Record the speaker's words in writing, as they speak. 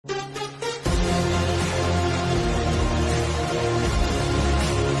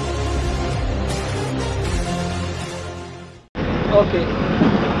Okay.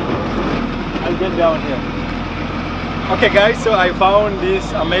 I'll get down here. Okay guys, so I found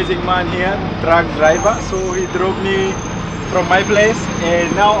this amazing man here, truck driver. So he drove me from my place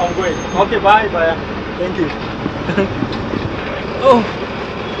and now I'm going. Okay, bye. Thank you. Oh.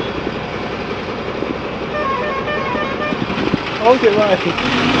 Okay, bye.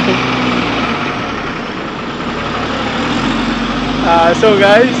 So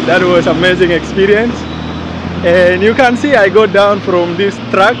guys, that was amazing experience. And you can see I got down from this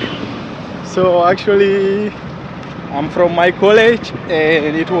truck. So actually I'm from my college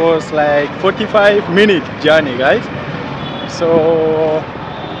and it was like 45-minute journey, guys. So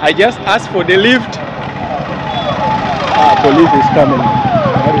I just asked for the lift. Police is coming.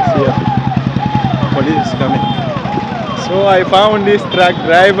 What is here? Police is coming. So I found this truck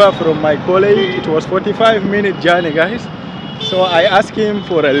driver from my college. It was 45-minute journey, guys. So I asked him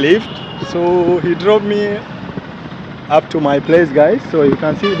for a lift. So he drove me up to my place, guys. So you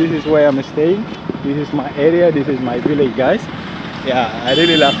can see this is where I'm staying. This is my area, this is my village, guys. Yeah, I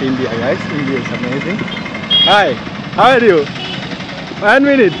really love India, guys. India is amazing. Hi, how are you? 1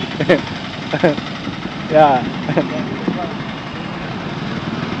 minute. Yeah.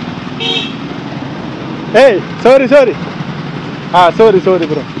 Hey, sorry. Sorry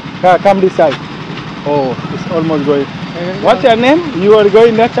bro. Come this side. Oh, it's almost going. What's your name? You are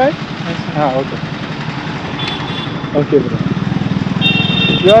going that side? Okay. Okay bro.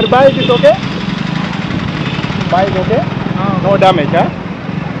 Your bike is okay? Bike okay? No damage, huh?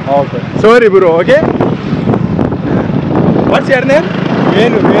 Okay. Sorry bro, okay? What's your name?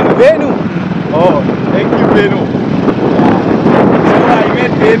 Venu. Oh, thank you Venu. So I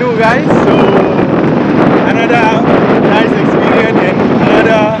met Venu, guys. So another nice experience and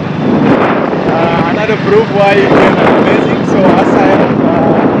another proof why India is amazing. So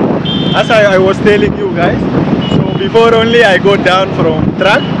as I was telling you guys, so before only I got down from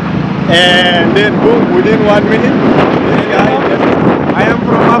truck and then boom, within 1 minute this guy I am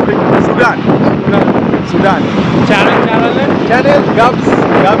from Africa, Sudan. Channel Gabs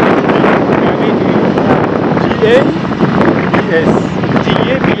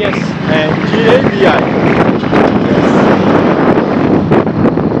G-A-B-S and G-A-B-I.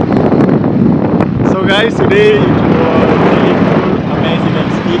 So guys, today it was really cool, amazing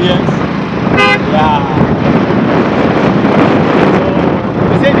experience. Yeah. So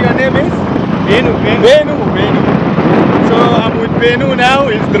you said your name is? Venu. So I'm with Venu now.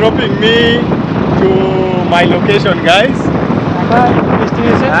 He's dropping me to my location, guys.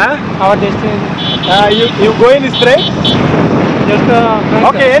 Destination? Our destination. You going straight? Just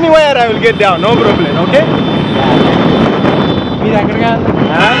okay, anywhere I will get down, no problem, okay?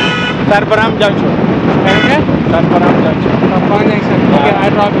 Sarparam Junction. Sarparam Junction. Okay, I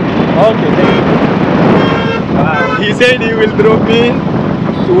drop you. Okay, thank you. He said he will drop me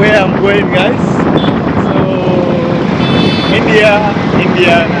to where I'm going, guys. So Indian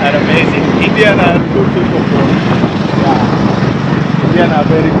are amazing. Indian are good people. Indian are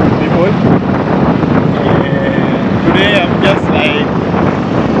very good people. Today I'm just like,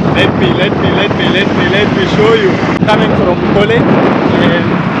 let me show you. Coming from college and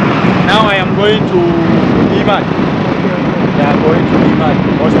now I am going to Iman. Yeah, going to Iman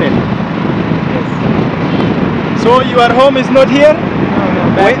hostel. Yes. So your home is not here?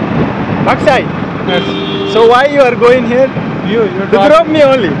 No, Wait, backside. Yes. So why you are going here? You drop me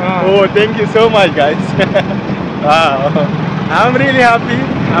only. Oh, thank you so much, guys. Wow, I'm really happy,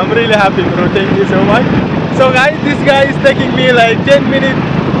 bro. Thank you so much. So guys, this guy is taking me like 10-minute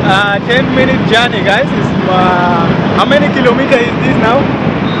journey, guys. How many kilometers is this now?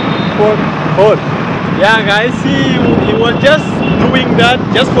 4. Yeah, guys, he was just doing that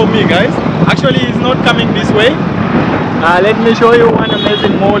just for me, guys. Actually, he's not coming this way. Let me show you one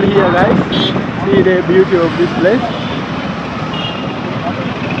amazing mall here, guys. See the beauty of this place.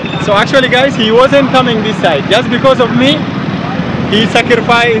 So actually, guys, he wasn't coming this side just because of me. He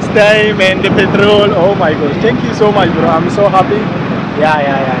sacrificed time and the petrol. Oh my gosh, thank you so much, bro. I'm so happy. Yeah.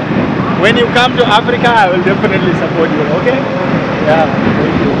 When you come to Africa, I will definitely support you, okay? Yeah,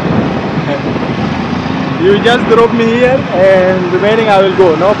 thank you. You just drop me here and remaining I will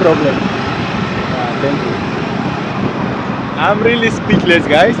go, no problem. Yeah, thank you. I'm really speechless,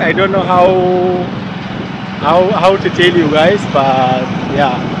 guys. I don't know how to tell you guys, but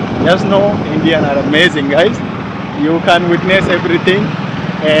yeah, just know Indian are amazing, guys. You can witness everything,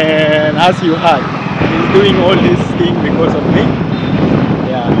 and as you heard, he's doing all this thing because of me.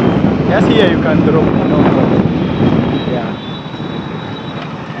 Yeah, just here you can drop me, no problem. Yeah.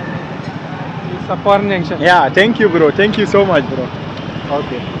 It's a foreign junction. Yeah, thank you, bro. Thank you so much, bro.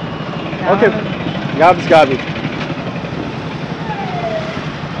 Okay. Okay. Gabs.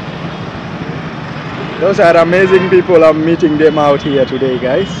 Those are amazing people. I'm meeting them out here today,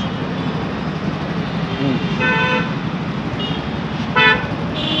 guys.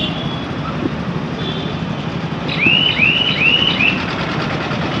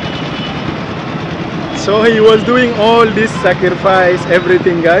 So he was doing all this sacrifice,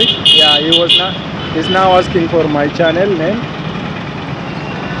 everything, guys. Yeah, he's now asking for my channel name.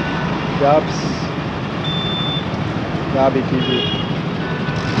 Gabi TV.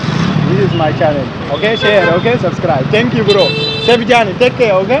 This is my channel. Okay, share, okay, subscribe. Thank you, bro. Sebjani, take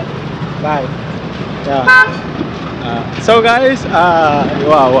care, okay? Bye. Yeah. So guys,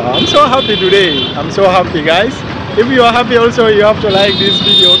 wow, I'm so happy today. I'm so happy, guys. If you are happy also, you have to like this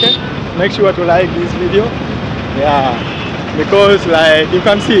video, okay? Make sure to like this video. Yeah, because like you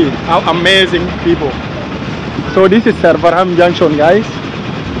can see how amazing people. So this is Sarvarham Junction, guys.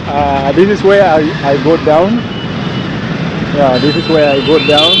 This is where I go down. Yeah, this is where I go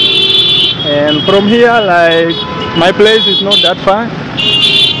down. And from here, like, my place is not that far,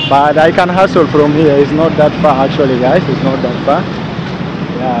 but I can hustle from here. It's not that far actually, guys. It's not that far.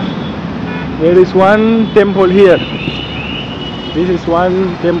 Yeah, there is one temple here. This is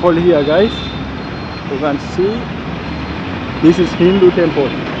one temple here, guys. You can see this is Hindu temple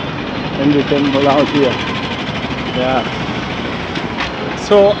out here. Yeah,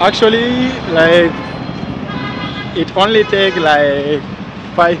 so actually, like, it only takes like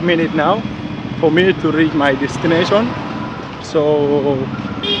 5 minutes now for me to reach my destination. So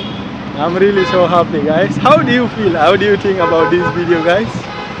I'm really so happy, guys. How do you feel? How do you think about this video, guys?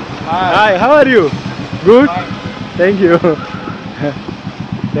 Hi, how are you? Good? Thank you.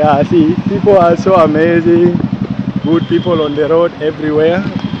 Yeah, see, people are so amazing. Good people on the road everywhere.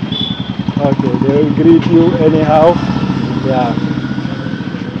 Okay, they will greet you anyhow.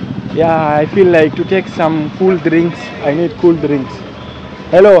 Yeah, I feel like to take some cool drinks. I need cool drinks.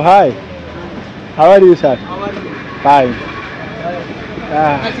 Hello, hi. How are you, sir? How are you? Fine.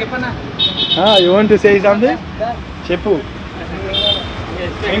 You want to say something? Chepu.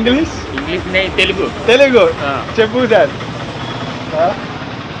 English? English nahi, Telugu. Telugu. Chepu, sir.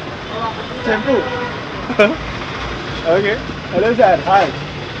 Chepu. Okay. Hello, sir. Hi.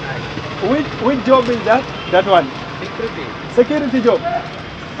 Which job is that? That one? Security. Security job.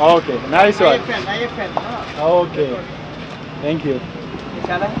 Okay, nice one. Okay. Thank you.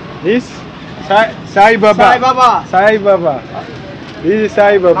 This Sai Baba. Sai Baba. This is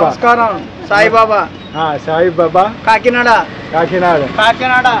Sai Baba. Namaskaram. Sai Baba. Sai Baba. Kakinada.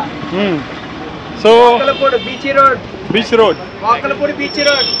 Kakinada. So Vakalapudi Beach Road. Beach Road. Vakalapudi Beach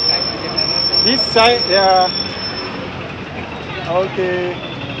Road. This side, yeah. Okay.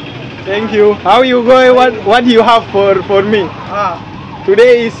 Thank you. How you going? What you have for me?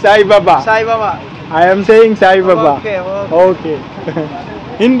 Today is Sai Baba. Sai Baba. I am saying Sai Baba. Okay.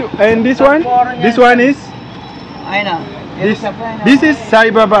 And this one? This one is? Aina. This is Sai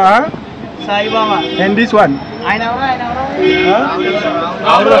Baba, huh? Sai Baba. And this one? Aina.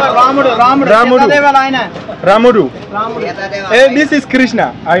 Ramudu. Hey, this is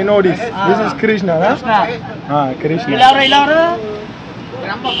Krishna. I know this. This is Krishna, huh? Krishna.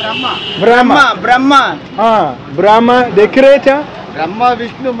 Brahma. Brahma, the creator. Brahma,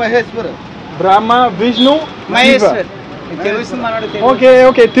 Vishnu, Maheshwara. Brahma, Vishnu, Maheshwara.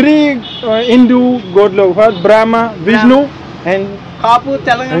 Okay. Three Hindu god log. First Brahma, Vishnu, and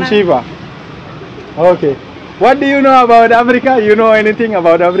Shiva. Okay. What do you know about Africa? You know anything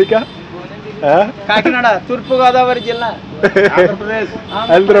about Africa? Kakinada, Turpu Godavari Jilla.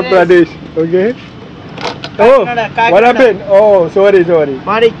 Andhra Pradesh. Okay. Oh, what happened? Oh, sorry.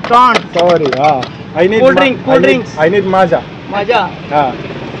 But it can't. Sorry. I need cool drinks. I need maja.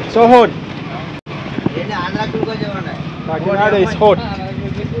 So hot. Kakinada is hot.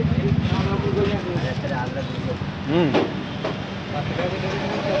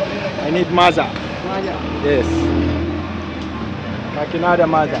 I need maja. Yes. Kakinada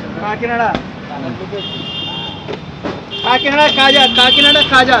maja. Kakinada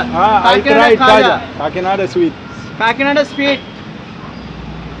Kaja. I tried Kaja. Kakinada sweet. Kakinada sweet.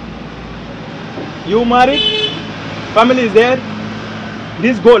 You married? Family is there?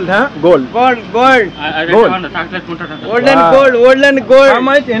 This gold, huh? Gold. Gold. Golden gold. How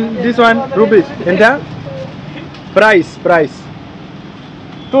much in this one? Rupees. Enta? Price.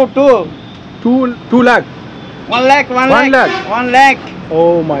 2 lakh. 1 lakh. 1 lakh. 1 lakh.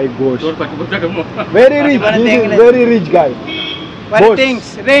 Oh my gosh. Very rich. This is very rich guy. What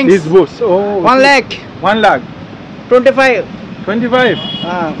things? Rings. This boss. Oh. 1 lakh. 1 lakh. 25. 25.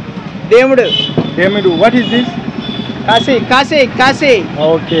 Demudu. What is this? Kasi.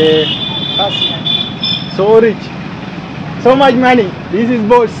 Okay. So rich. So much money. This is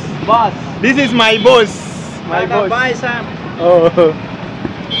boss. Boss. This is my boss. My boss. Bye, Sam. Oh.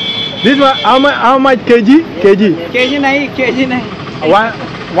 This one, how much kg? KG nahi.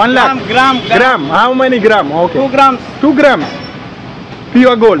 1 lakh. Gram. How many gram? Okay. 2 grams. 2 grams.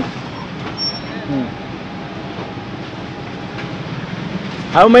 Pure gold.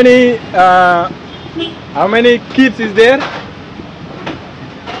 How many kids is there?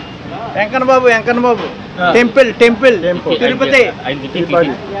 Yankan Babu. Temple. Tirupati.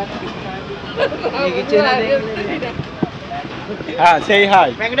 Tirupati. Say hi.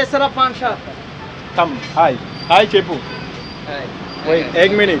 Venkateswara Pawn Shop. Come. Hi. Hi, Chepu. Wait,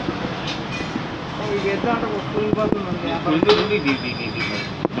 1 minute.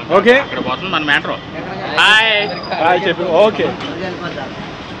 Okay. Hi. Hi, Chepu. Okay.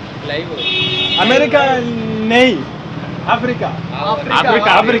 America nahi. Africa.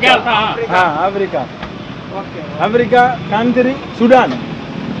 Africa. Okay. Africa country Sudan.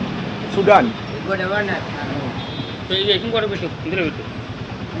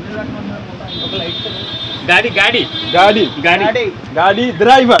 गाड़ी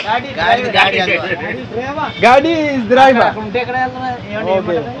driver. Gadi is driver. Okay.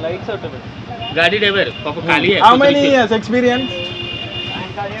 गाड़ी driver पापा खाली है How many years experience?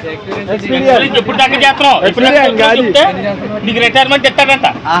 ఎప్పుడు దాకా చేస్తున్నావు Experience గాడి. నీకు రిటైర్మెంట్ ఎత్తాడంట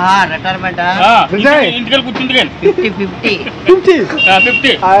retirement. ఇంటికి కూర్చుంది కానీ 50.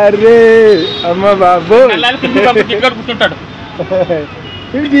 50 అరే అమ్మ బాబు. టికెట్ కూర్చుంటాడు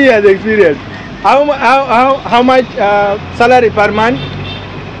 50 years experience. How much salary per month?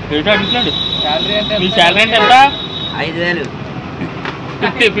 అడుగుతున్నాడు మీ శాలరీ అంటే ఎంత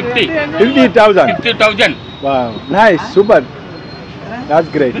 5,000. 50,000. Wow, nice, super. That's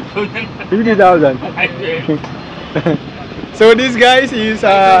great. 50,000. So this guys is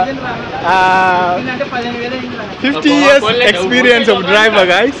 50 years experience of driver,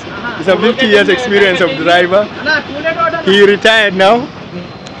 guys. It's a 50 years experience of driver. He retired now,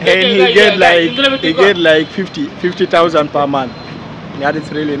 and he get like 50,000 per month. That is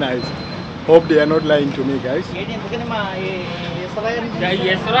really nice. Hope they are not lying to me, guys.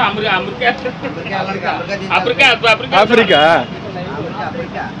 Africa.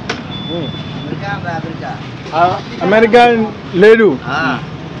 American ledu.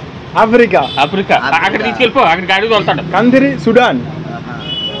 Africa. అక్కడ తీసుకెళ్ళిపో అక్కడ గాడి తోలుతాడు Country Sudan.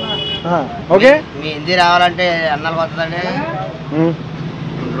 Okay. మీ హిందీ రావాలంటే అన్నాలు వస్తుందండి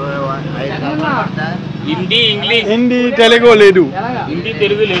Hindi English Hindi Telugu ledu. Hindi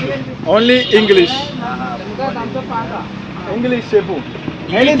Telugu లేదు Only English. English chepu.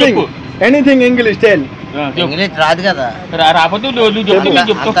 Anything English tell. English రాదు కదా రాకపోతే నువ్వు చెప్తే నేను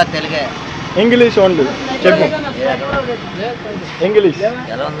చెప్తాను అంతా తెలుగే English only. Chepu. English.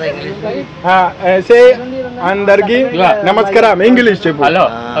 ఎలా ఉందో English Say Andargi Namaskaram. English chepu. Hello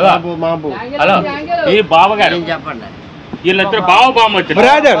hello ఈ బావ గారు చెప్పండి వీళ్ళిద్దరు బావ వచ్చారు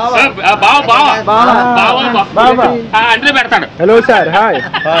Brothers. బావ అందులో పెడతాడు Hello sir. Hi.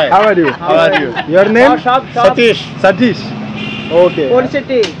 How are you? Your name? Satish. Okay.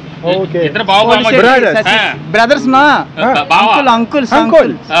 Okay. ఇద్దరు బావ Brothers. బ్రదర్స్ నా బావ అంకుల్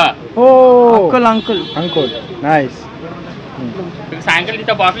Oh. Uncle Nice. సాయంకాలం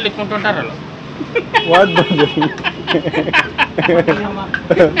ఇంత బాటిల్ తెచ్చుకుంటుంటారు వాళ్ళు What?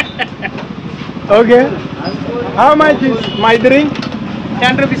 Okay. How much is my drink?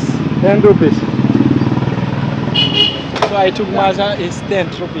 10 rupees 10 rupees. So I took Maza is 10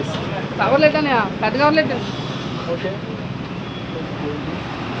 rupees. Okay.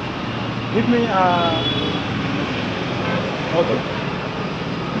 Give me okay.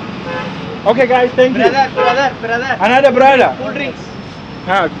 Okay guys, thank you. brother Another brother. cool drinks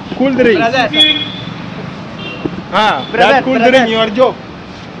Cool drink. brother That cool drink your job.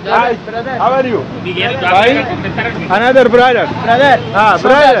 Hi. How are you? Bye. Another brother. Brother.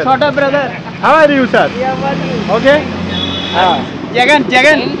 soda brother How are you, sir? Okay. Jagan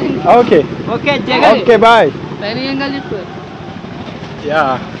Okay. Jagan Okay, bye.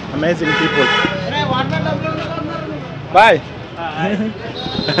 Yeah, amazing people. Bye.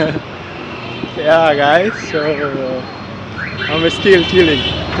 Yeah, guys. So I'm still chilling.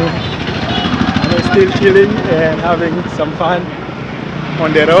 And having some fun on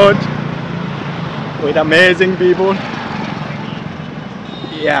the road with amazing people.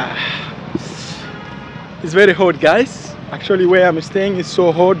 Yeah, it's very hot, guys. Actually, where I'm staying is so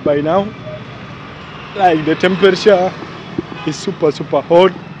hot by now. Like the temperature is super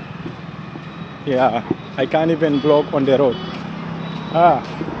hot. Yeah, I can't even block on the road.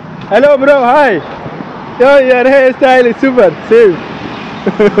 Hello bro, hi. Yo, your hairstyle is super. Same.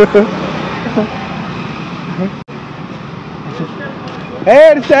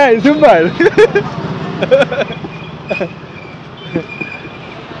 Hairstyle super.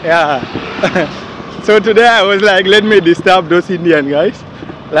 Yeah. So today I was like, let me disturb those Indian guys.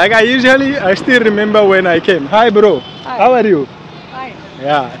 Like I still remember when I came. Hi bro, Hi. how are you? Fine.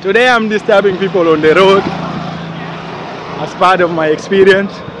 Yeah, today I'm disturbing people on the road as part of my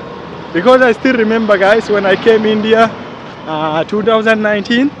experience. Because I still remember guys, when I came India,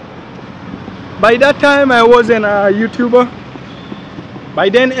 2019. By that time I wasn't a YouTuber. By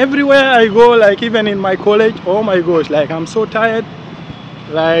then everywhere I go, like even in my college, oh my gosh, like I'm so tired.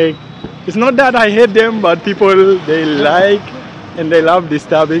 Like, it's not that I hate them, but people, they like and they love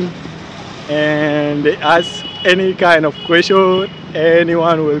disturbing, and they ask any kind of question.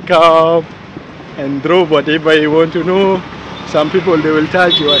 Anyone will come and drop whatever you want to know. Some people, they will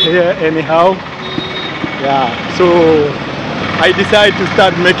touch your hair anyhow. Yeah, so I decided to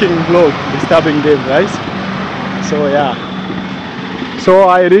start making vlog disturbing them, guys. So yeah, so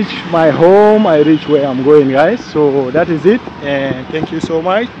I reach my home, I reach where I'm going, guys. So that is it, and thank you so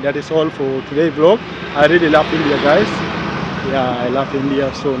much. That is all for today's vlog. I really love India, guys. Yeah, I love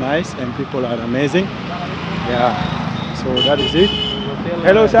India, so nice, and people are amazing. Yeah, so that is it.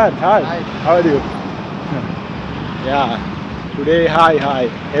 Hello sir, hi, how are you? Yeah, today hi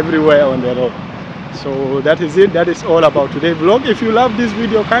everywhere on the road. So that is it, that is all about today's vlog. If you love this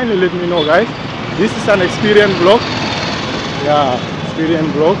video, kindly let me know, guys. This is an experience vlog. Yeah, experience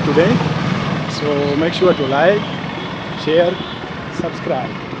vlog today. So make sure to like, share, subscribe.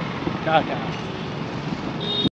 Tata.